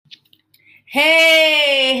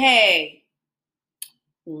Hey,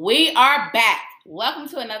 we are back. Welcome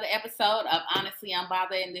to another episode of Honestly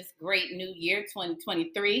Unbothered in this great new year,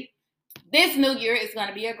 2023. This new year is going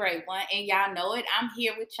to be a great one, and y'all know it. I'm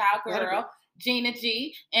here with y'all girl, Gina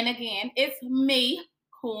G. And again, it's me,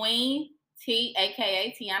 Queen T,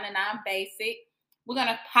 aka Tiana Non-Basic. We're going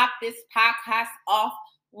to pop this podcast off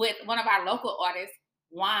with one of our local artists,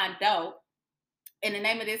 Wando. And the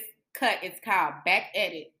name of this cut is called Back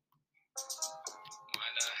at It. If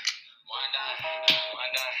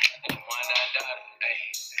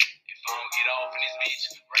I don't get off in this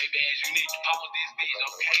bitch, Ray-Bans, you need to pause this bitch.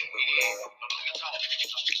 Okay,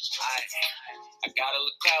 I got a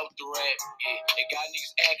little clout with the rap. Yeah, they got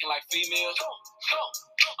niggas acting like females.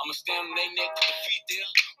 I'ma stand on their neck with the feet there.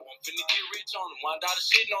 I'm finna get rich on them. $1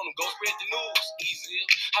 shitting on them. Go spread the news. Easy.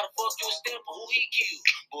 How the fuck you a stamper? Who he killed?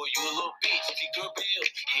 Boy, you a little bitch. He good bill.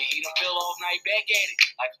 Yeah, he done fell off night back at it.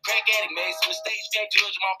 Like a crack addict. Made some mistakes. Can't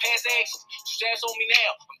judge my past actions. Just ass on me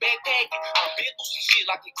now. I'm backpacking. I'm been through some shit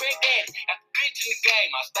like a crack addict. Got the bitch in the game.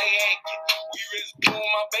 I stay active. We really doing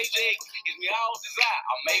my paycheck. Gives me all desire.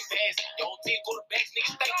 I make passes. Don't think quarterbacks,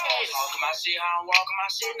 niggas stay fast. Walking my shit. I don't walking my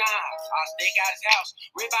shit now. I stake out his house.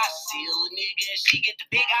 Ribeye seal a nigga and she get the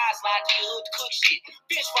big eyes like the hood to cook shit.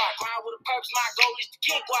 Bitch fry, grind with a purpose, my goal is to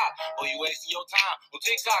kick wild. Boy, you wasting your time on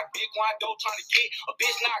TikTok, big Wando trying to get a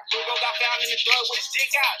bitch knocked. Logo got found in the dirt with his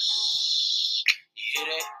dick out. Shh, you hear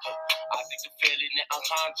that? I think the feeling that I'm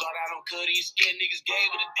trying to draw down on Cuddy and scared niggas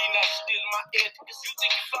gave it a D, now she stealing my ethics. You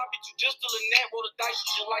think you fly, bitch, you just still a net, roll the dice,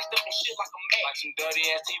 you should like stuff and shit like a man. Like some dirty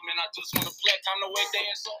ass teeth, man, I just wanna play, time to wait there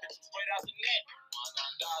and so bitch, straight out the net.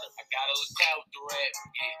 I got a little clout with the rap,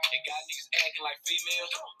 yeah. They got niggas acting like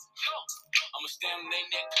females. I'ma stand on their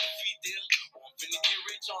neck with the feet there. I'm finna get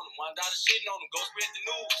rich on them. $1 shitting on them. Go spread the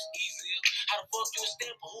news. Easy. How the fuck you a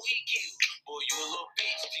stamper? Who he killed? Boy, you a little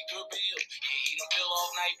bitch. He good bill. Yeah, he done fell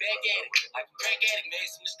off night back at it. Like a crack addict.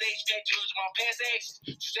 Made some mistakes. Can't judge my past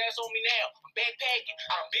actions. Just ass on me now. I'm backpacking.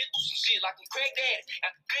 I done been through some shit like I'm crack addict.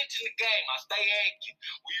 Got the bitch in the game. I stay active.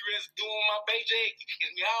 We really doing my paycheck.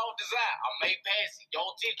 Gives me all desire. I make passing.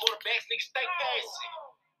 Y'all think quarterbacks, niggas stay passing.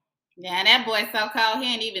 Yeah, that boy so cold,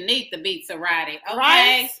 he ain't even need the beat to ride it. Okay.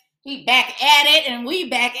 Right? He back at it, and we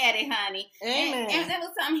back at it, honey. Amen. And that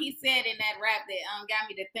was something he said in that rap that got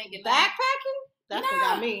me to thinking. Backpacking? That's what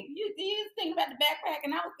got me. You was thinking about the backpack,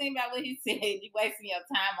 and I was thinking about what he said. You wasting your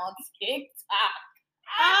time on TikTok.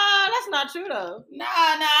 That's not true though. No,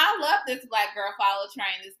 I love this black girl follow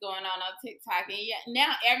train that's going on TikTok, and yeah,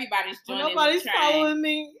 now everybody's joining. Nobody's the train. Following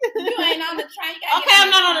me. You ain't on the train. Okay,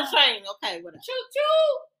 I'm not on the train. Okay, whatever.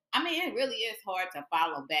 Choo. I mean, it really is hard to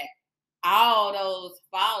follow back all those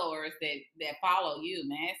followers that follow you,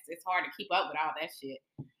 man. It's hard to keep up with all that shit.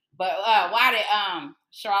 But why did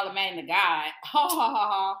Charlamagne the God?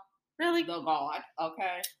 Really? The God,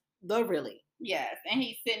 okay. The really? Yes, and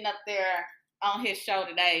he's sitting up there on his show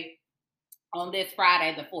today on this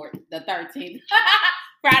Friday the 13th.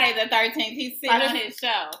 Friday the 13th. He's sitting on his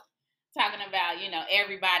show talking about,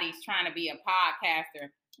 everybody's trying to be a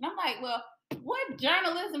podcaster. And I'm like, well, what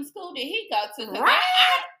journalism school did he go to? Right.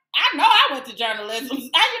 I know I went to journalism.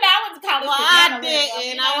 I went to college for journalism. I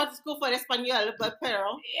did, and I went to school for Espanol, but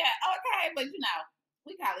pero. Yeah, okay, but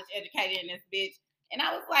we college educated in this bitch. And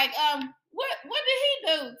I was like, what did he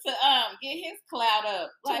do to get his clout up?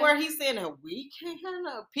 Like, to where he's saying that we can't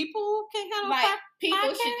handle people can't handle like people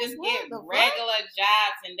podcast? should just get regular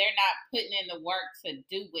jobs and they're not putting in the work to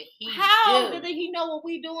do what he How do. did he know what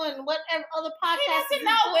we doing? What other podcasts he doesn't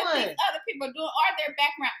know what these other people are doing or their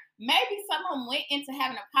background. Maybe some of them went into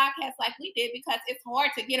having a podcast like we did because it's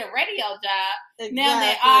hard to get a radio job. Exactly. Now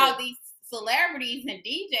that all these celebrities and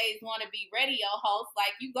DJs want to be radio hosts,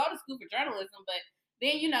 like you go to school for journalism, but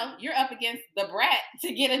then you're up against the brat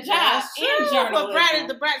to get a job in journalism. But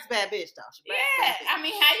the brat's bad bitch though. I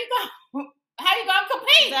mean, how you gonna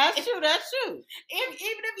compete? That's true. Even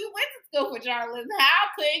if you went to school for journalism, how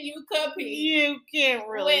could you compete? You can't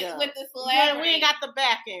really with the celebrity. We ain't got the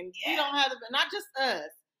backing. Yeah. We don't have not just us,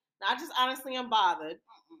 not just Honestly Unbothered.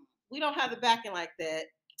 We don't have the backing like that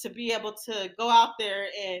to be able to go out there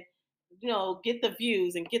and get the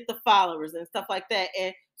views and get the followers and stuff like that.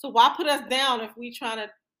 And so why put us down if we trying to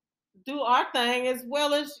do our thing as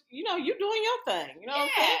well as, you doing your thing. What I'm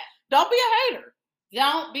saying? Don't be a hater.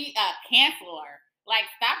 Don't be a canceler. Like,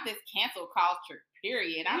 stop this cancel culture,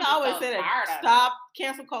 period. I'm always say that. Stop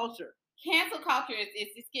cancel culture. Cancel culture is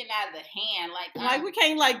just getting out of the hand. Like we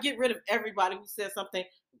can't get rid of everybody who says something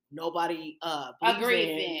nobody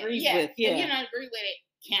agrees with. Yeah. If you don't agree with it,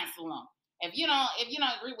 cancel them. If you don't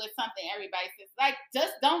agree with something everybody says,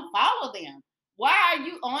 just don't follow them. Why are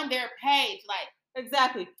you on their page?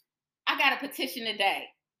 Exactly. I got a petition today.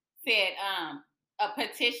 Said a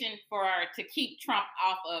petition to keep Trump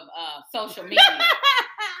off of social media.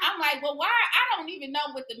 I'm like, well, why? I don't even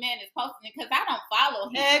know what the man is posting because I don't follow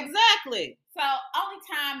him. Exactly. So only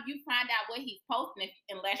time you find out what he's posting,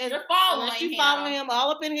 unless you're following him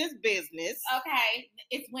all up in his business. Okay,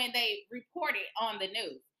 it's when they report it on the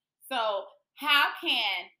news. So how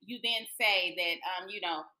can you then say that you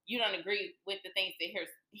don't agree with the things that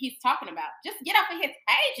he's talking about? Just get off of his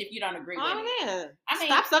page if you don't agree with it. Yeah. I mean,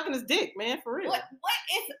 stop sucking his dick, man, for real.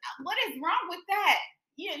 What is wrong with that?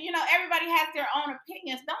 You know, everybody has their own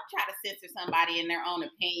opinions. Don't try to censor somebody in their own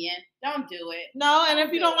opinion. Don't do it. No, and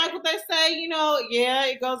if you don't like what they say,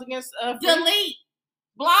 it goes against delete,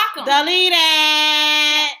 block them, delete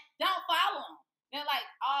it. Don't follow them. They're like,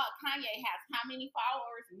 oh, Kanye has how many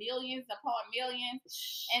followers? Millions upon millions.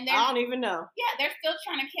 And I don't even know. Yeah, they're still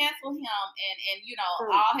trying to cancel him, and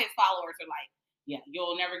all his followers are like, yeah,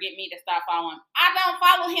 you'll never get me to stop following him. I don't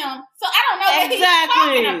follow him, so I don't know what he's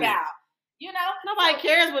talking about. Nobody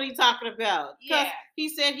cares what he's talking about. Yeah. He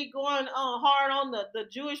said he going hard on the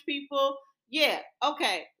Jewish people. Yeah,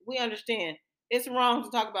 okay, we understand. It's wrong to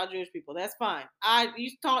talk about Jewish people. It's wrong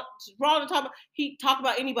to talk about. He talked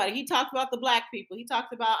about anybody. He talked about the black people. He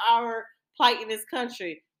talked about our plight in this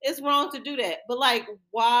country. It's wrong to do that. But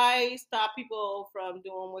why stop people from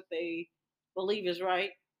doing what they believe is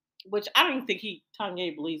right? Which I don't even think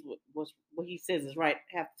Kanye believes what he says is right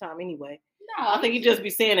half the time anyway. No, I think he just be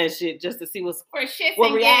saying that shit just to see what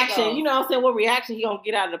reaction. Giggles. You know what I'm saying? What reaction he gonna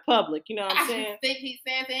get out of the public? You know what I'm saying? I just think he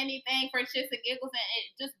says anything for shits and giggles, and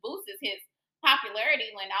it just boosts his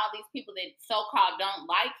popularity when all these people that so-called don't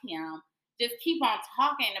like him just keep on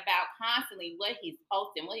talking about constantly what he's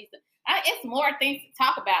posting, it's more things to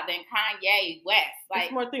talk about than Kanye West.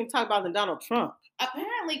 It's more things to talk about than Donald Trump.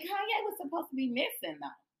 Apparently, Kanye was supposed to be missing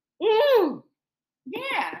though. Mm.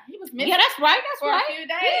 Yeah, he was missing. Yeah, that's right. For a few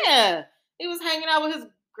days. Yeah, he was hanging out with his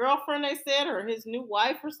girlfriend. They said, or his new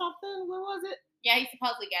wife, or something. What was it? Yeah, he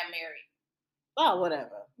supposedly got married. Oh,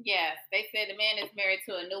 whatever. Yes, they said the man is married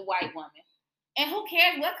to a new white woman. And who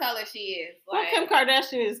cares what color she is? Kim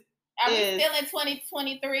Kardashian is. Are we still in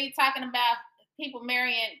 2023 talking about people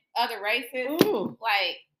marrying other races? Ooh.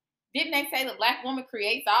 Didn't they say the black woman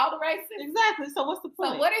creates all the races? Exactly. So what's the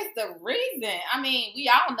point? So what is the reason? I mean, we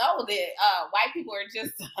all know that white people are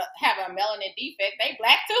just have a melanin defect. They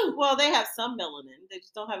black too. Well, they have some melanin. They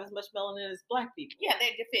just don't have as much melanin as black people. Yeah,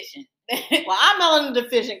 they're deficient. Well, I'm melanin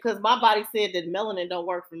deficient because my body said that melanin don't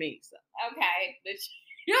work for me. So. Okay, but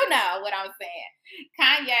you know what I'm saying.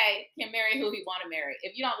 Kanye can marry who he want to marry.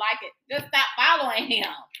 If you don't like it, just stop following him.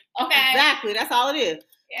 Okay? Exactly. That's all it is.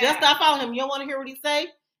 Yeah. Just stop following him. You don't want to hear what he say.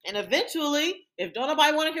 And eventually, if don't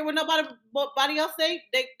nobody want to hear what nobody else say,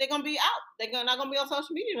 they're going to be out. They're not going to be on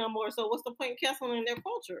social media no more. So what's the point in canceling their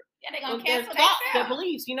culture? Yeah, they're going to cancel their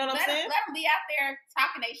beliefs. You know what I'm saying? Let them be out there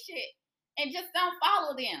talking their shit. And just don't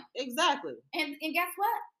follow them. Exactly. And guess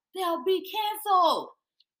what? They'll be canceled.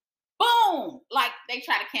 Boom! They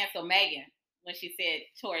try to cancel Megan when she said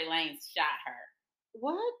Tory Lanez shot her.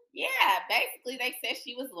 What? Yeah, basically they said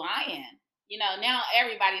she was lying. Now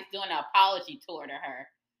everybody's doing an apology tour to her.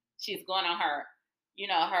 She's going on her,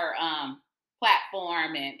 her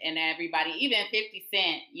platform and everybody, even 50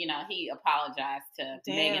 Cent, he apologized to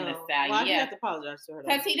Megan Thee Stallion. Why did he have to apologize to her?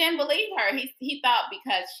 Because he didn't believe her. He thought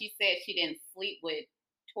because she said she didn't sleep with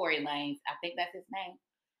Tory Lanez. I think that's his name.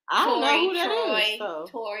 I don't know who that is. So.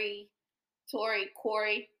 Corey.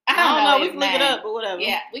 I don't know. We can look it up, but whatever.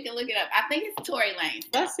 Yeah, we can look it up. I think it's Tory Lanez.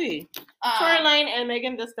 Let's see. Tory Lanez and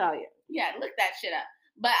Megan Thee Stallion. Yeah, look that shit up.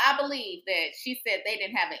 But I believe that she said they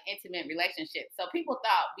didn't have an intimate relationship. So people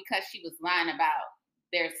thought because she was lying about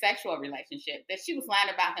their sexual relationship, that she was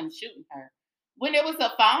lying about him shooting her. When it was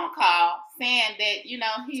a phone call saying that,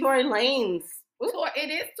 he's Tory Lanez. It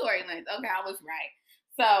is Tory Lanez. Okay, I was right.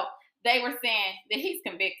 So they were saying that he's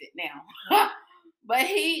convicted now. But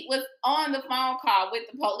he was on the phone call with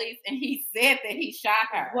the police and he said that he shot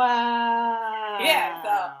her. Wow. Yeah, so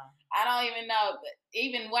I don't even know.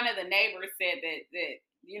 Even one of the neighbors said that the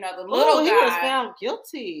little guy. He was found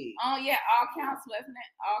guilty. Oh, yeah, all counts, wasn't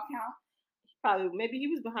it? All counts. Maybe he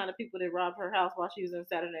was behind the people that robbed her house while she was in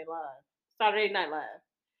Saturday Night Live.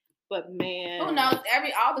 But man. Who knows?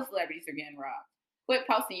 All the celebrities are getting robbed. Quit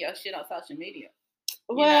posting your shit on social media.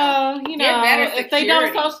 Well, if they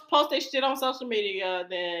don't post their shit on social media,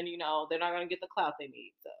 then, they're not going to get the clout they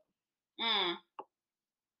need. So.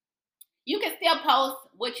 You can still post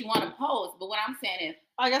what you want to post, but what I'm saying is,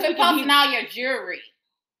 quit posting all your jewelry.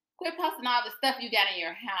 Quit posting all the stuff you got in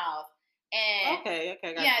your house. And okay,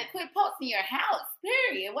 yeah, quit posting your house.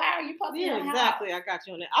 Period. Why are you posting your house? Yeah, exactly. I got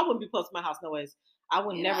you on that. I wouldn't be posting my house no ways. I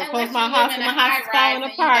would never unless post my you house live and in my a house is high-rise falling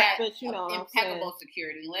and you apart. got But you know what I'm saying. impeccable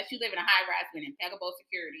security. Unless you live in a high rise with impeccable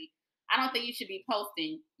security, I don't think you should be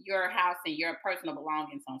posting your house and your personal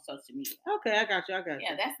belongings on social media. Okay, I got you.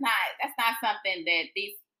 Yeah, that's not something that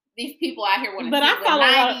these people out here want to But see. I follow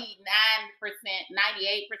 99%,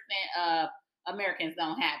 98% of Americans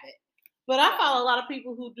don't have it. But I follow a lot of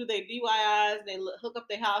people who do their DIYs, they hook up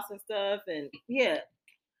their house and stuff, and yeah.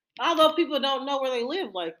 Although people don't know where they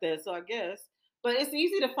live like that, so I guess. But it's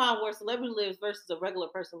easy to find where a celebrity lives versus a regular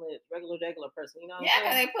person lives, regular person. You know? Yeah,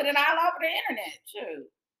 because they put it all over the internet. True.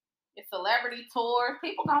 It's celebrity tours.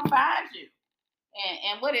 People gonna find you.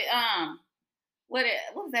 And what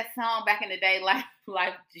was that song back in the day?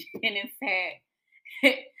 Like Jennings had,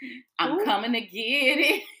 I'm coming to get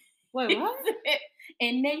it. Wait, what?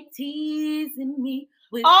 And they teasing me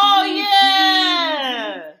with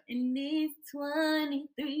yeah. And these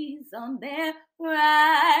 23s on their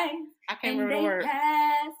rise. I can't remember the word.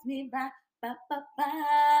 Pass me by, and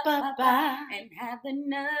have the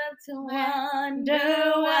nerve to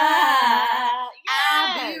wonder why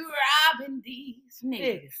I'll be robbing these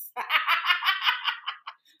niggas.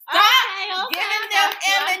 Stop giving them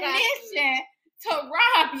ammunition to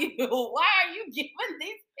rob you. Why are you giving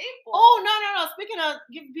these people? Oh, no. Speaking of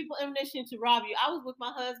giving people ammunition to rob you, I was with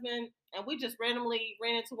my husband and we just randomly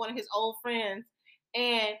ran into one of his old friends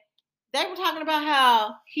and they were talking about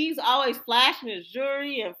how he's always flashing his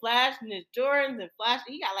jewelry and flashing his Jordans and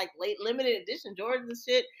flashing. He got like limited edition Jordans and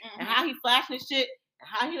shit, and how he flashing his shit and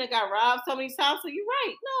how he done got robbed so many times. So you're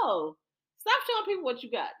right. No. Stop showing people what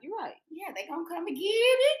you got. You're right. Yeah, they gonna come and get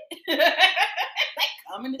it. They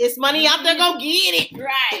coming. It's money out there. Go get it.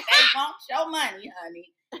 Right. They won't show money,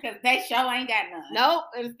 honey, because they show ain't got none.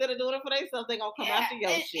 Nope. Instead of doing it for themselves, they gonna come after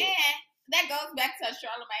your shit. And that goes back to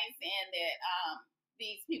Charlamagne saying that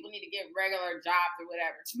these people need to get regular jobs or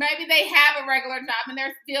whatever. Maybe they have a regular job and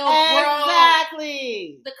they're still broke.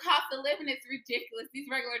 Exactly. The cost of living is ridiculous. These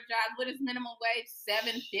regular jobs, what is minimum wage?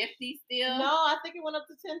 $7.50 still? No, I think it went up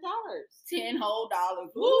to $10. $10 whole dollars.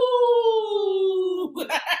 Woo!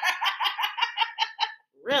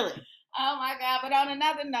 Really? Oh my God! But on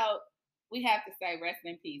another note, we have to say rest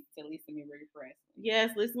in peace to Lisa Marie Presley.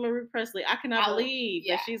 Yes, Lisa Marie Presley. I cannot believe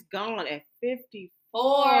that she's gone at 54.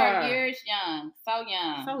 4 years young. So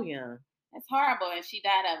young. So young. It's horrible. And she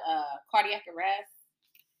died of cardiac arrest.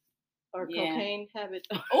 Or cocaine habit.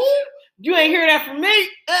 Oh, you ain't hear that from me.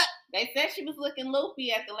 They said she was looking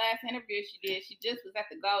loopy at the last interview she did. She just was at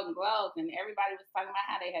the Golden Globes and everybody was talking about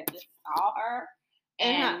how they had just saw her.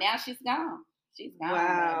 And now she's gone. She's gone.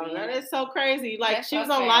 Wow, baby. that is so crazy. Like That's she was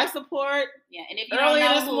so on sad. life support. Yeah, and if you earlier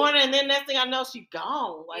don't know this morning, and then next thing I know, she's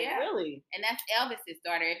gone. Like really. And that's Elvis's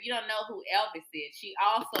daughter. If you don't know who Elvis is, she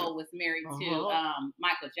also was married to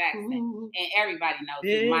Michael Jackson, and everybody knows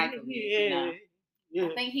who Michael is. You know? Yeah.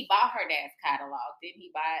 I think he bought her dad's catalog. Didn't he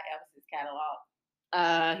buy Elvis's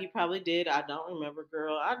catalog? He probably did. I don't remember,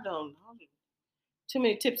 girl. I don't know. Too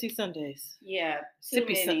many tipsy Sundays. Yeah, too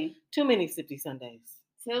many. Too many sippy Sundays.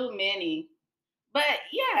 Too many. But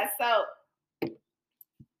yeah, so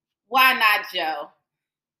why not Joe?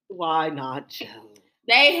 Why not Joe?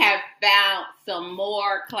 They have found some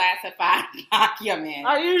more classified documents.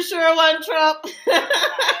 Are you sure it wasn't Trump?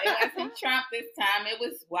 It wasn't Trump this time. It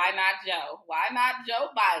was why not Joe? Why not Joe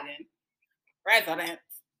Biden? President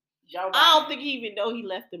Joe Biden. I don't think he even know he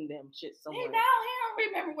left them damn shit somewhere. He don't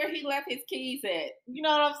remember where he left his keys at. You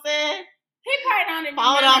know what I'm saying? He probably don't even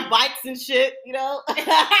falling off bikes and shit, you know? That's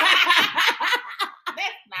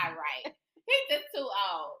not right. He's just too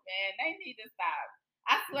old, man. They need to stop.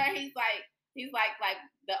 I swear he's like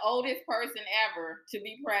the oldest person ever to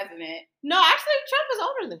be president. No, actually Trump is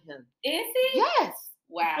older than him. Is he? Yes.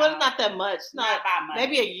 Wow. Well, not that much. Not by much.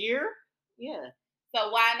 Maybe a year? Yeah. So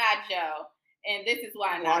why not Joe? And this is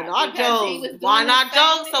why not. Why not Joe? Why not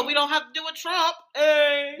Joe? So we don't have to do with Trump.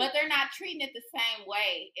 Hey. But they're not treating it the same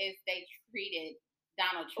way as they treated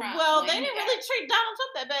Donald Trump. Well, they didn't really treat Donald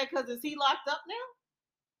Trump that bad because is he locked up now?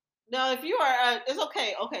 No, if you are, it's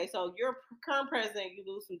okay. Okay, so you're current president, you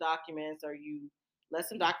lose some documents or you let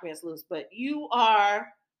some documents loose, but you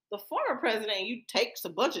are the former president and you take a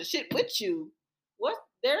bunch of shit with you.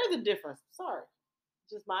 There is a difference. Sorry.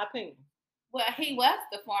 Just my opinion. Well, he was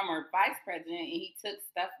the former vice president and he took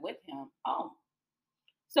stuff with him. Oh.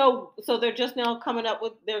 So they're just now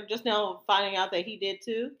finding out that he did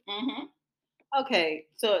too? Mm-hmm. Okay,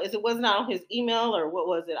 so it was not on his email or what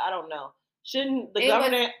was it? I don't know. Shouldn't the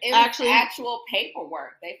government it was actual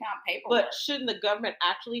paperwork? They found paperwork. But shouldn't the government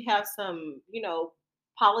actually have some,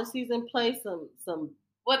 policies in place, some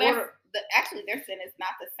actually they're saying it's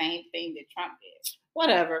not the same thing that Trump did.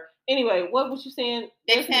 Whatever. Anyway, what was you saying?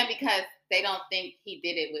 They're saying because they don't think he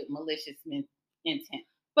did it with malicious intent.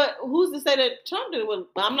 But who's to say that Trump did it with?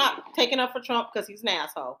 I'm not taking up for Trump because he's an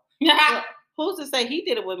asshole. Who's to say he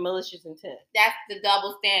did it with malicious intent? That's the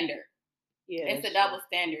double standard. Yeah, it's a double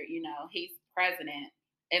standard. You know, he's president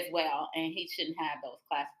as well, and he shouldn't have those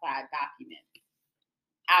classified documents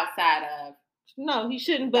outside of. No, he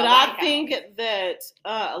shouldn't. But I think that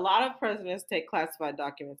a lot of presidents take classified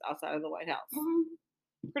documents outside of the White House.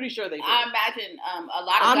 Mm-hmm. Pretty sure they do. I imagine a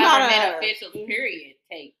lot of government officials, period,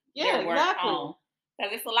 take their work home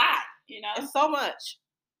because it's a lot. You know, it's so much.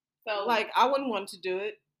 So, like, I wouldn't want to do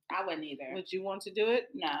it. I wouldn't either. Would you want to do it?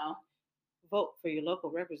 No. Vote for your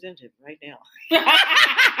local representative right now.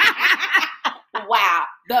 Wow,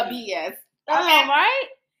 the BS. Okay, right?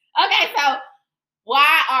 Okay, so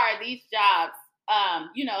why are these jobs?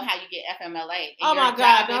 You know how you get FMLA. Oh my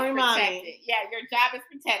God! Don't remind me. Yeah, your job is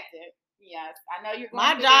protected. Yes, I know you're going.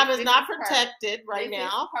 My job is not protected right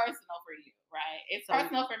now. It's personal for you, right? It's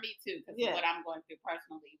personal for me too because of what I'm going through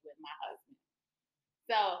personally with my husband.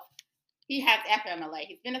 So he has FMLA.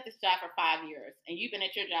 He's been at this job for 5 years, and you've been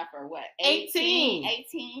at your job for what? 18.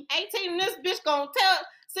 18. And this bitch gonna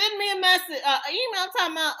send me a message, email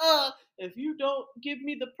talking about if you don't give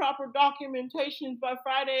me the proper documentation by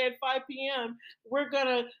Friday at 5 p.m., we're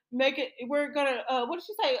gonna make it. We're gonna what did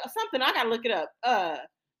she say? Something I gotta look it up.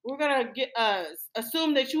 We're gonna get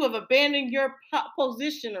assume that you have abandoned your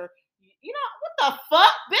position, or you know what the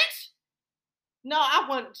fuck, bitch. No,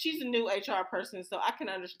 she's a new HR person, so I can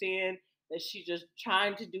understand that she's just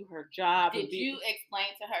trying to do her job. Did you explain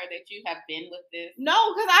to her that you have been with this?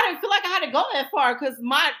 No, because I didn't feel like I had to go that far because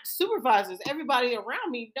my supervisors, everybody around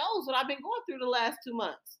me knows what I've been going through the last 2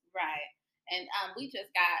 months. Right. And we just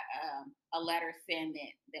got a letter saying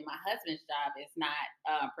that my husband's job is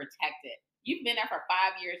not protected. You've been there for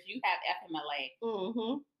 5 years. You have FMLA.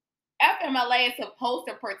 Mm-hmm. FMLA is supposed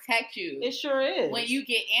to protect you. It sure is. When you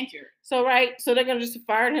get injured. So they're gonna just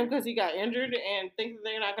fire him because he got injured and think that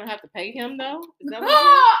they're not gonna have to pay him though? Is that what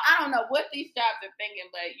I don't know what these jobs are thinking,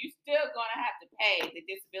 but you're still gonna have to pay the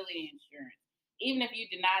disability insurance, even if you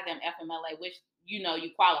deny them FMLA, which you know you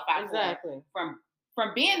qualify for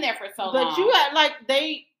from being there for so long. But you had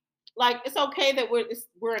it's okay that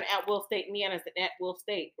we're an at-will state. Indiana's an at-will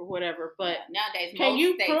state or whatever. But nowadays, can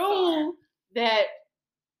you prove that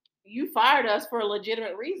you fired us for a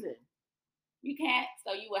legitimate reason? You can't,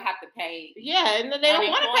 so you will have to pay. Yeah, and they don't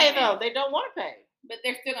want to pay though. They don't want to pay. But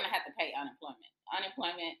they're still going to have to pay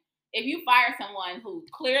unemployment. If you fire someone who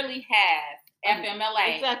clearly has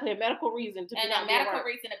FMLA, exactly, a medical reason to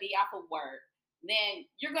be off of work, then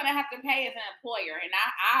you're going to have to pay as an employer. And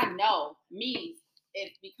I know me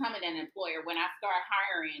is becoming an employer when I start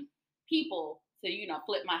hiring people to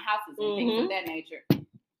flip my houses and things of that nature.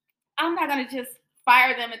 I'm not going to just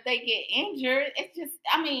fire them if they get injured. It's just,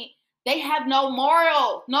 they have no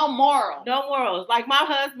morals. Like my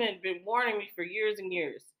husband been warning me for years and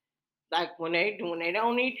years. Like when they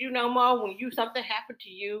don't need you no more, when something happened to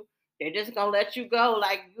you, they're just gonna let you go.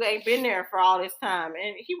 Like you ain't been there for all this time.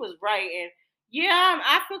 And he was right. And yeah,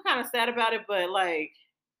 I feel kind of sad about it, but like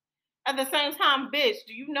at the same time, bitch,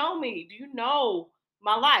 do you know me? Do you know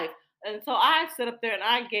my life? And so I sat up there and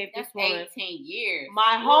I gave this woman 18 years.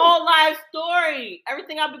 My whole life story.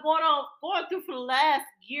 Everything I've been going through for the last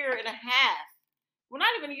year and a half. Well, not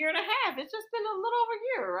even a year and a half. It's just been a little over a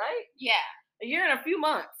year, right? Yeah. A year and a few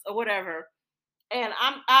months or whatever. And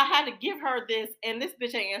I had to give her this, and this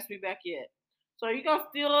bitch ain't answered me back yet. So you gonna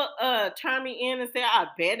still turn me in and say I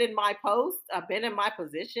abandoned my post, abandoned my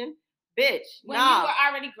position? Bitch, when you were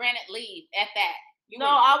already granted leave at that.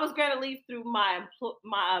 I was going to leave through my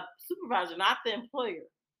supervisor, not the employer.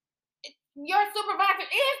 Your supervisor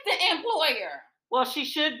is the employer. Well, she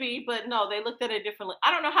should be, but no, they looked at it differently.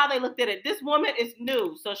 I don't know how they looked at it. This woman is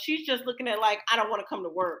new, so she's just looking at like, I don't want to come to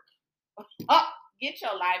work. Oh, get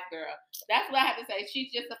your life, girl. That's what I have to say.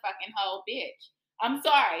 She's just a fucking hoe bitch. I'm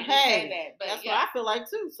sorry to say that, but that's what I feel like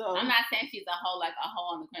too. So I'm not saying she's a hoe like a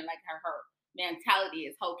hoe on the corner, like her mentality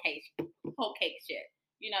is hoe cake shit.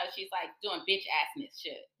 She's like doing bitch assness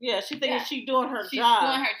shit. Yeah, she thinks she's doing her job. She's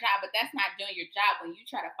doing her job, but that's not doing your job when you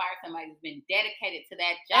try to fire somebody who's been dedicated to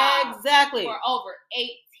that job exactly for over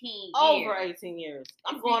 18 years. Over 18 years.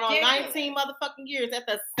 I'm going on 19 motherfucking years at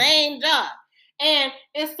the same job. And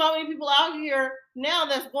it's so many people out here now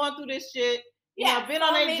that's going through this shit. Been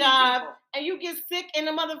on their job, and you get sick, and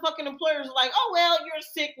the motherfucking employers are like, oh, well, you're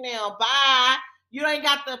sick now. Bye. You ain't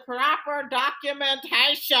got the proper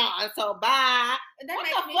documentation, so bye. That makes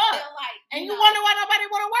me feel like, and you wonder why nobody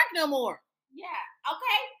want to work no more. Yeah,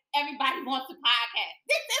 okay. everybody wants a podcast.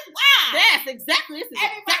 This is why. This is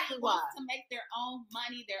Everybody exactly why. wants to make their own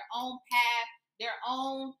money, their own path, their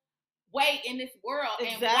own way in this world.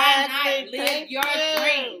 Exactly. And why not live Thank your you.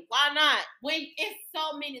 dream? Why not? When it's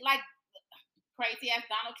so many, like crazy as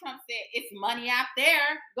Donald Trump said, it's money out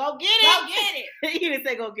there. Go get it. Go get it. He didn't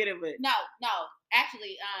say go get it, but No.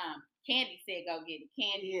 Actually, Candy said go get it.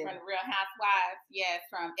 Candy from the Real Housewives, yes,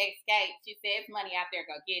 from Escape. She said it's money out there.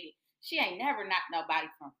 Go get it. She ain't never knocked nobody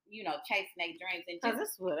from, chasing their dreams. And just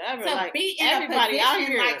this whatever. to like be in everybody a out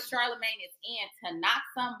position here. like Charlamagne is in, to knock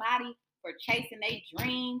somebody for chasing their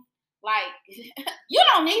dreams, like, you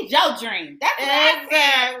don't need your dream. That's what I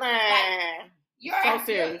said. Like, you're a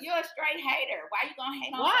straight hater. Why you gonna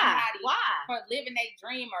hate on somebody for living their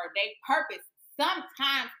dream or their purpose?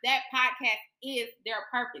 Sometimes that podcast is their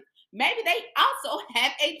purpose. Maybe they also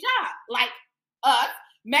have a job like us.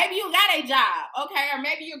 Maybe you got a job, okay? Or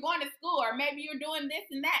maybe you're going to school, or maybe you're doing this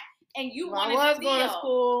and that, and you want to I was going to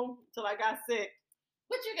school till I got sick.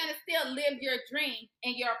 But you're gonna still live your dream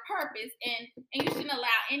and your purpose, and you shouldn't allow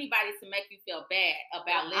anybody to make you feel bad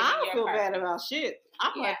about living I don't your feel purpose. bad about shit.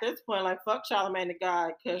 I'm at this point like fuck Charlamagne the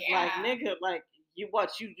God, because like nigga, like you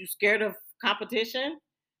scared of competition?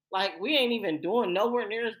 Like we ain't even doing nowhere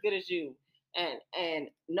near as good as you, and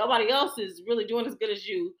nobody else is really doing as good as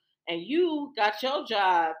you, and you got your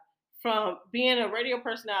job from being a radio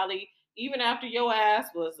personality. Even after your ass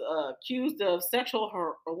was accused of sexual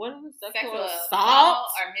assault or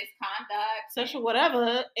misconduct, sexual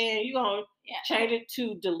whatever, and you gonna change it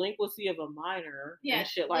to delinquency of a minor and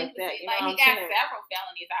shit like that. You know he got several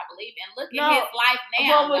felonies, I believe, and look at his life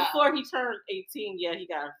now. Well, before he turned 18, he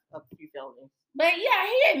got a few felonies. But he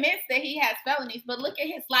admits that he has felonies. But look at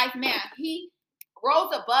his life now. He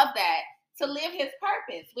rose above that to live his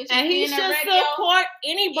purpose, which is he being should a radio, support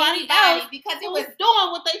anybody else because it was was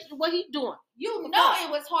doing what he's doing. It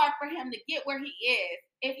was hard for him to get where he is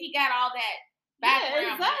if he got all that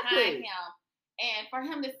background behind him, and for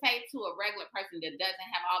him to say to a regular person that doesn't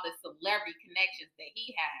have all the celebrity connections that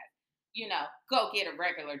he has, go get a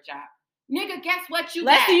regular job. Nigga, guess what you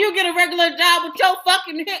Let's got? see you get a regular job with your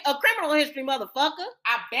fucking criminal history, motherfucker.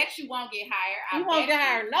 I bet you won't get hired. You won't get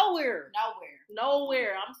hired nowhere.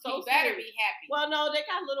 Nowhere. I'm so You better be happy. Well, no, they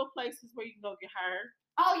got little places where you can go get hired.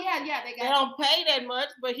 Oh, yeah, they don't pay that much,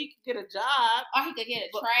 but he could get a job. Or he could get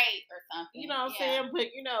a trade or something. You know what I'm saying? But,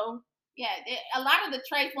 Yeah, a lot of the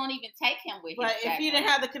trades won't even take him with him. But if he didn't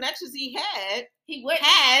have the connections he had, he would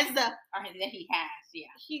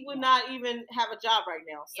he would not even have a job right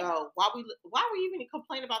now. So why we even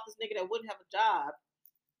complain about this nigga that wouldn't have a job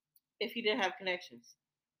if he didn't have connections?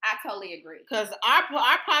 I totally agree. Because our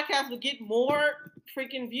podcast would get more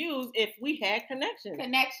freaking views if we had connections.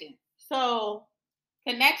 So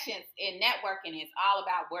connections in networking is all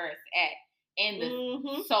about where it's at in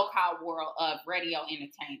the so-called world of radio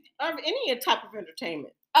entertainment. Of any type of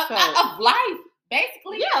entertainment. Of life,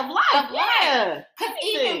 basically. Yeah, of life. Yeah. Because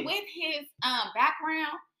even with his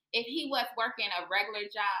background, if he was working a regular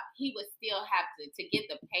job, he would still have to get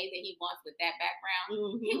the pay that he wants with that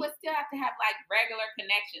background. He would still have to have like regular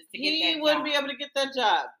connections to get that job. He wouldn't be able to get that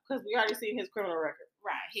job because we already seen his criminal record.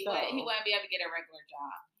 Right. He wouldn't be able to get a regular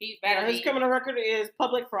job. He better his criminal record is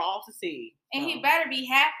public for all to see. And he better be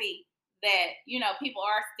happy that, people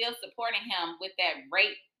are still supporting him with that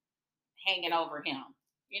rape hanging over him,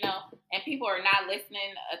 and people are not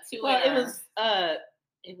listening to it. Well,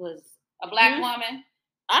 it was a black woman.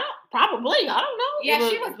 I don't know. Yeah,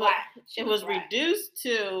 she was black. It was reduced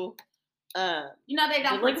to, they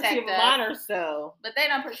don't protect us. Minor, so. But they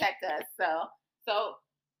don't protect us. So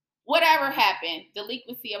whatever happened,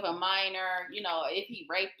 delinquency of a minor, if he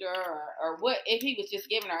raped her or what, if he was just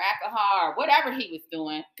giving her alcohol or whatever he was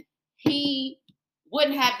doing, he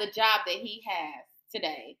wouldn't have the job that he has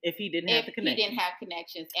today if he didn't have the connections. He didn't have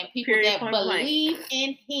connections and people that believe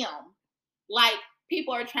in him. Like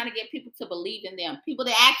people are trying to get people to believe in them. People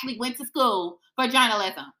that actually went to school for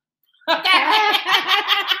journalism.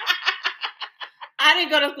 I didn't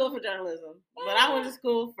go to school for journalism, but I went to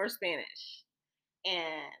school for Spanish.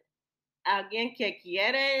 And alguien que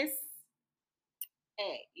quieres,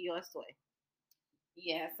 yo estoy.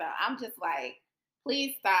 Yeah, so I'm just like,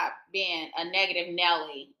 please stop being a negative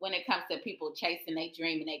Nelly when it comes to people chasing their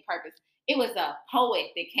dream and their purpose. It was a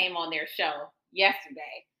poet that came on their show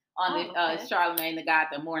yesterday on the Charlamagne the God,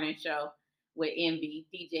 the morning show with Envy,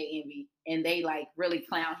 DJ Envy, and they like really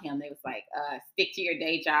clown him. They was like, stick to your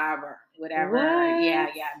day job or whatever. What? Yeah,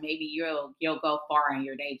 maybe you'll go far in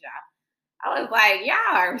your day job. I was like,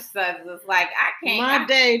 y'all are just like, I can't.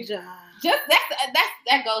 Day job. Just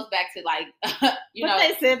that goes back to like, but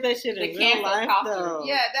they said that shit in the real cancel life, culture. though.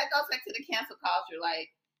 Yeah, that goes back to the cancel culture. Like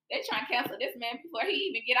They're trying to cancel this man before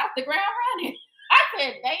he even get off the ground running. I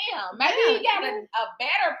said, damn, maybe he got a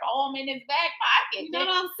better poem in his back pocket. You know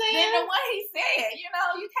what I'm saying? Than the one he said. You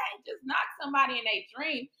know, you can't just knock somebody in their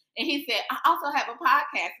dream. And he said, I also have a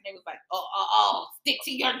podcast. And they was like, stick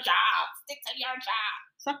to your job. Stick to your job.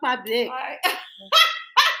 Suck my dick. Right? Hey.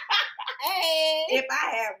 If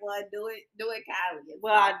I had one, do it Kylie.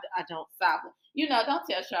 Well, I don't. Stop it. You know, don't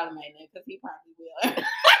tell Charlamagne that because he probably will.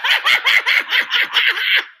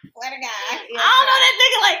 Swear to God. I don't know that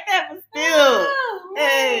nigga like that, but still. Oh,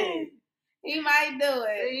 hey. He might do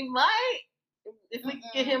it. He might. If we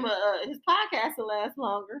can get him his podcast to last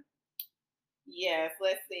longer. Yes,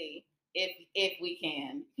 let's see if we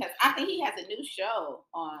can. Because I think he has a new show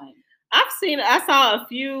on. I saw a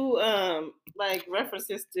few like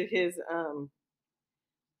references to his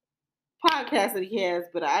podcast that he has,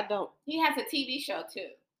 but I don't. He has a TV show too.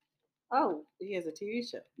 Oh, he has a TV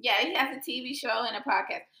show. Yeah, he has a TV show and a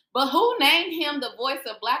podcast. But who named him the voice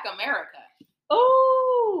of Black America?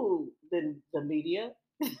 Oh, the media.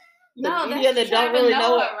 No, media that's that don't Trevor really Noah,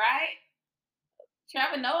 know it. right?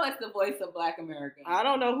 Trevor Noah is the voice of Black America. I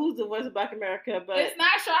don't know who's the voice of Black America, but it's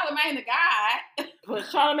not Charlamagne the God. But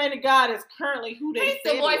Charlamagne the God is currently who they He's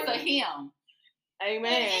said the voice was. of him.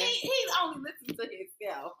 Amen. He's only listening to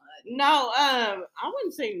himself. No, I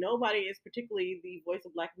wouldn't say nobody is particularly the voice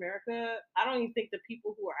of Black America. I don't even think the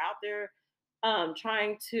people who are out there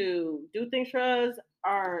trying to do things for us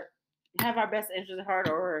have our best interests at heart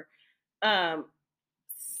or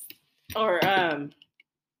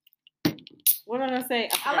what am I gonna say?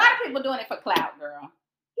 A lot of people doing it for clout, girl.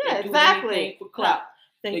 Yeah, they exactly. For clout.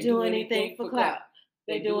 They do anything for clout.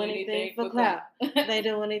 They do anything for clout. They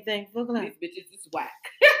do anything for clout. These bitches is whack.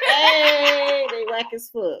 Hey, they whack as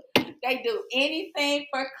fuck. They do anything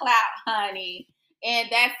for clout, honey. And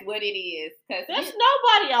that's what it is. Cause there's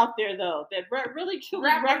nobody out there though that really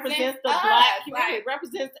truly represents the Black community.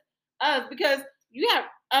 Represents us because you have.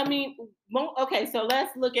 I mean, okay. So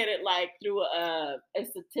let's look at it like through a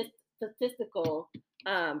statistical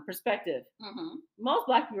perspective. Mm-hmm. Most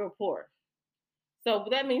Black people are poor. So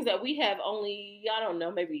that means that we have only, I don't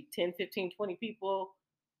know, maybe 10, 15, 20 people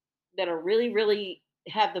that are really, really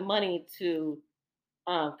have the money to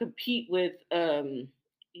compete with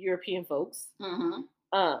European folks. Mm-hmm.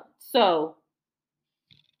 So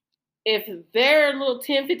if their little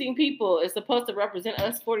 10, 15 people is supposed to represent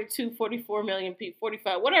us 42, 44 million people,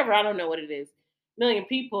 45, whatever, I don't know what it is, million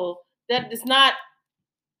people, that is not,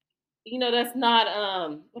 that's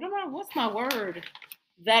not, what's my word?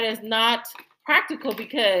 That is not practical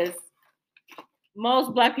because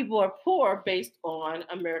most Black people are poor based on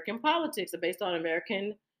American politics or based on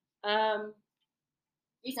American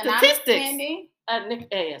statistics.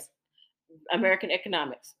 Yes, American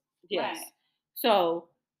economics. Yes. Right. So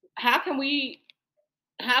how can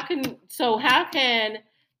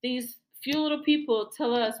these few little people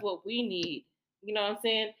tell us what we need? You know what I'm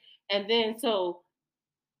saying? And then so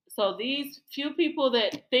these few people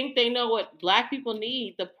that think they know what Black people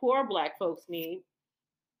need, the poor Black folks need,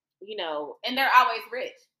 and they're always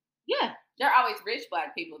rich. Yeah, they're always rich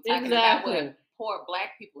Black people talking about what poor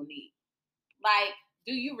Black people need. Like,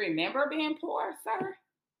 do you remember being poor, sir?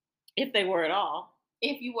 If they were at all.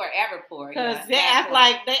 If you were ever poor, because they act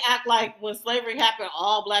like when slavery happened,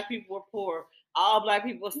 all Black people were poor, all Black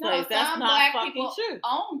people were slaves. No, that's not fucking true.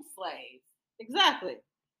 Owned slaves. Exactly.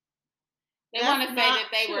 They want to say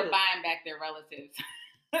that they were buying back their relatives.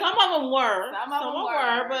 Some of them were. Some of them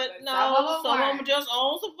were, but no, some of them just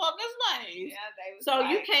owned some fucking slaves. Yeah, they was so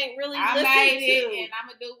like, you can't really I listen made to it, and I'm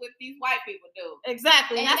gonna do what these white people do.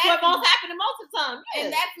 Exactly, and that's what most happening most of the time. Yes.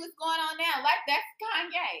 And that's what's going on now. Like that's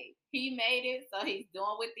Kanye. He made it, so he's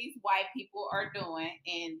doing what these white people are doing,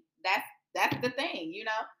 and that's the thing.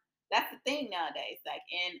 That's the thing nowadays. Like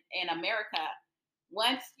in America,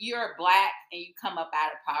 once you're Black and you come up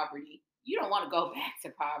out of poverty, you don't want to go back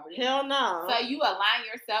to poverty. Hell no. So you align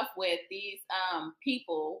yourself with these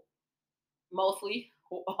people, mostly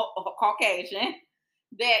Caucasian,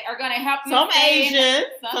 that are going to help you. Some Asian,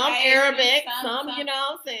 some Arabic, some you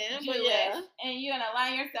know what I'm saying? Jewish, but yeah. And you're going to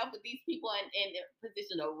align yourself with these people in the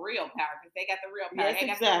position of real power because they got the real power. Yes, they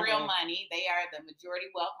got the real money. They are the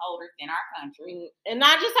majority wealth holders in our country. And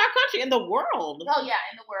not just our country, in the world. Oh, yeah,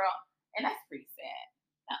 in the world. And that's pretty sad.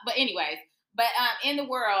 But anyways. But in the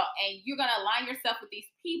world, and you're going to align yourself with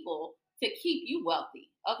these people to keep you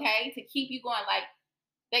wealthy, okay? To keep you going. Like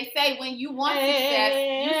they say, when you want success,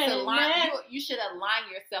 you should align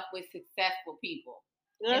yourself with successful people.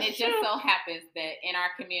 That's and it just so happens that in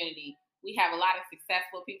our community, we have a lot of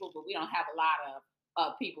successful people, but we don't have a lot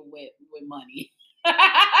of people with money.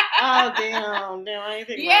 Oh, damn, I ain't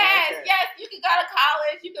thinking Yes, about that. yes, you can go to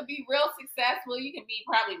college. You can be real successful. You can be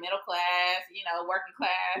probably middle class, working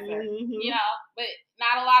class, or, Mm-hmm. but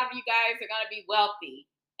not a lot of you guys are going to be wealthy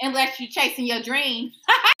unless you're chasing your dream.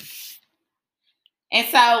 And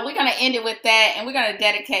so we're going to end it with that. And we're going to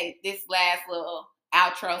dedicate this last little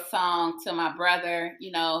outro song to my brother,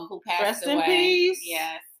 who passed Rest away. in peace.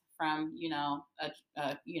 Yes, from,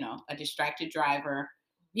 a distracted driver.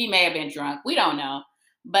 He may have been drunk. We don't know.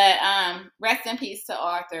 But rest in peace to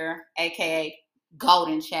Arthur, a.k.a.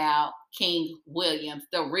 Golden Child, King Williams,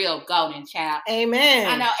 the real Golden Child. Amen.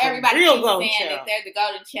 I know everybody keeps saying that they're the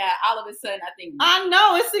Golden Child. All of a sudden, I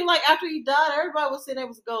know. It seemed like after he died, everybody was saying it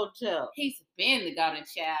was a Golden Child. He's been the Golden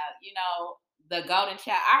Child. The Golden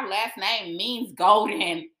Child. Our last name means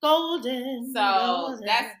golden. Golden. So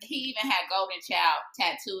he even had Golden Child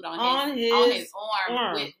tattooed on his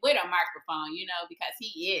arm with a microphone, because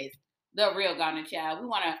he is the real Golden Child. We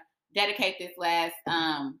want to dedicate this last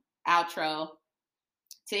outro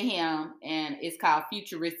to him, and it's called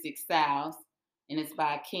Futuristic Styles, and it's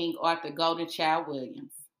by King Arthur Golden Child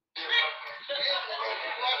Williams.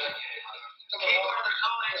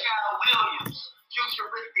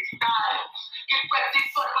 Futuristic styles. Get ready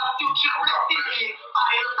for my futuristic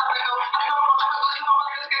fire.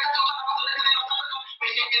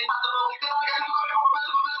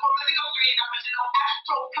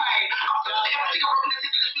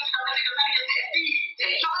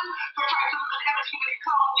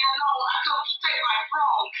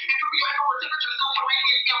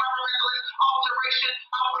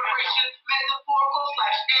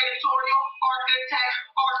 Editorial, architect,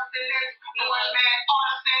 arsonist, one man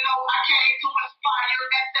arsenal. I came to inspire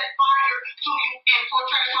and set fire to you and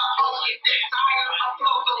portray my only desire. I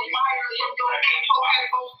flow the wires from your info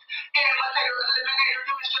cables. Imitator, eliminator,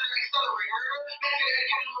 demonstrator, accelerator.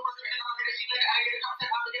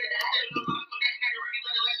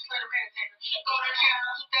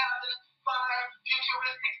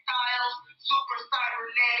 Futuristic styles, super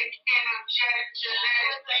cybernetic, energetic,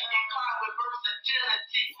 genetic, and cloud with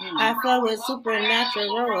versatility. I flow with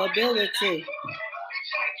supernatural ability.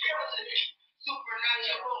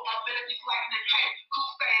 Supernatural abilities like the cake,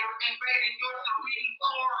 crusader, invading your serene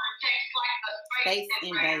core, text like a space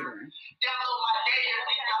invader. Download my data,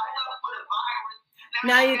 think y'all stuck with a virus.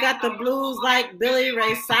 Now you got the blues like Billy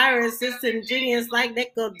Ray Cyrus, it's ingenious like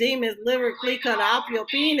Nicodemus, lyrically cut off your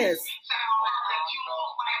penis.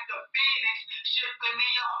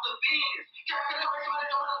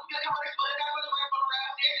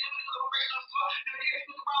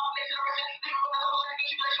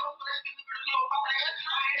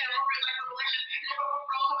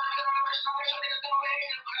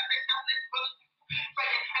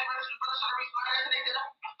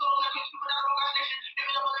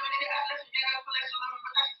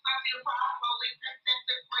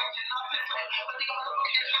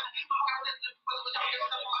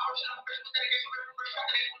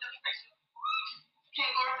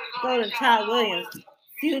 Golden Child Williams,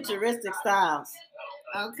 Futuristic Styles.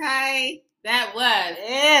 Okay, that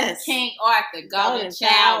was King Arthur Golden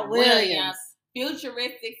Child Williams.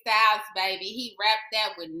 Futuristic Styles, baby. He rapped that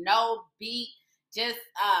with no beat, just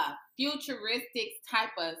futuristic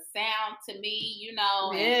type of sound to me,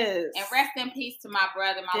 Yes. And rest in peace to my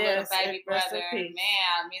brother, my little baby brother. Man,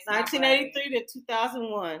 I miss 1983 to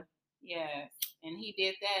 2001. Yes, and he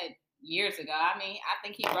did that years ago. I mean, I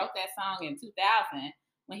think he wrote that song in 2000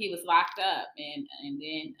 when he was locked up, and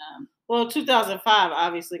then 2005,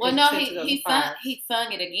 obviously. Well, no, he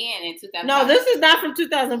sung it again in 2005. No, this is not from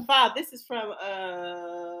 2005. This is from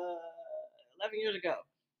 11 years ago.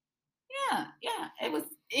 Yeah. It was.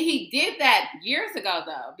 He did that years ago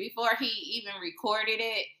though. Before he even recorded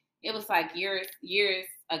it, it was like years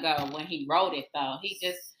ago when he wrote it though. He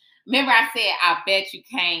just remember I said I bet you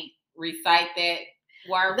can't recite that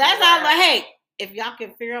word. That's all. Hey, if y'all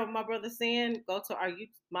can figure out what my brother's saying, go to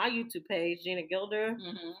my YouTube page, Gina Gilder,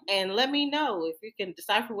 and let me know if you can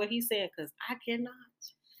decipher what he's saying, because I cannot.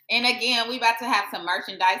 And again, we about to have some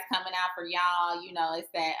merchandise coming out for y'all. It's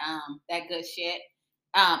that good shit.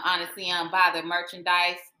 Honestly, Unbothered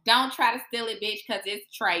merchandise. Don't try to steal it, bitch, because it's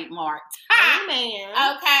trademarked. Amen.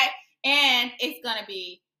 Okay. And it's gonna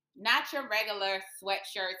be not your regular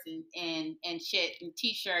sweatshirts and shit and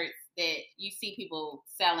t-shirts that you see people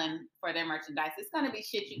selling for their merchandise. It's gonna be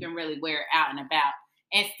shit you can really wear out and about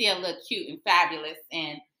and still look cute and fabulous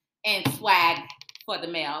and swag for the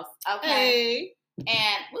males. Okay. Hey.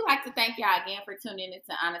 And we'd like to thank y'all again for tuning in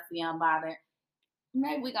to Honestly Unbothered.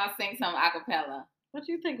 Maybe we're gonna sing some acapella. What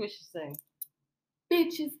do you think we should sing?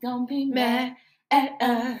 Bitches gonna be mad at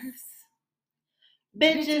us.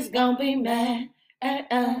 Bitches gonna be mad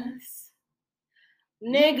at us.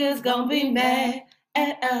 Niggas gonna be mad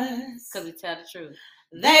at us. Because we tell the truth.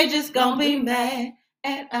 They just gonna be mad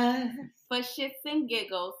at us. For shits and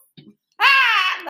giggles,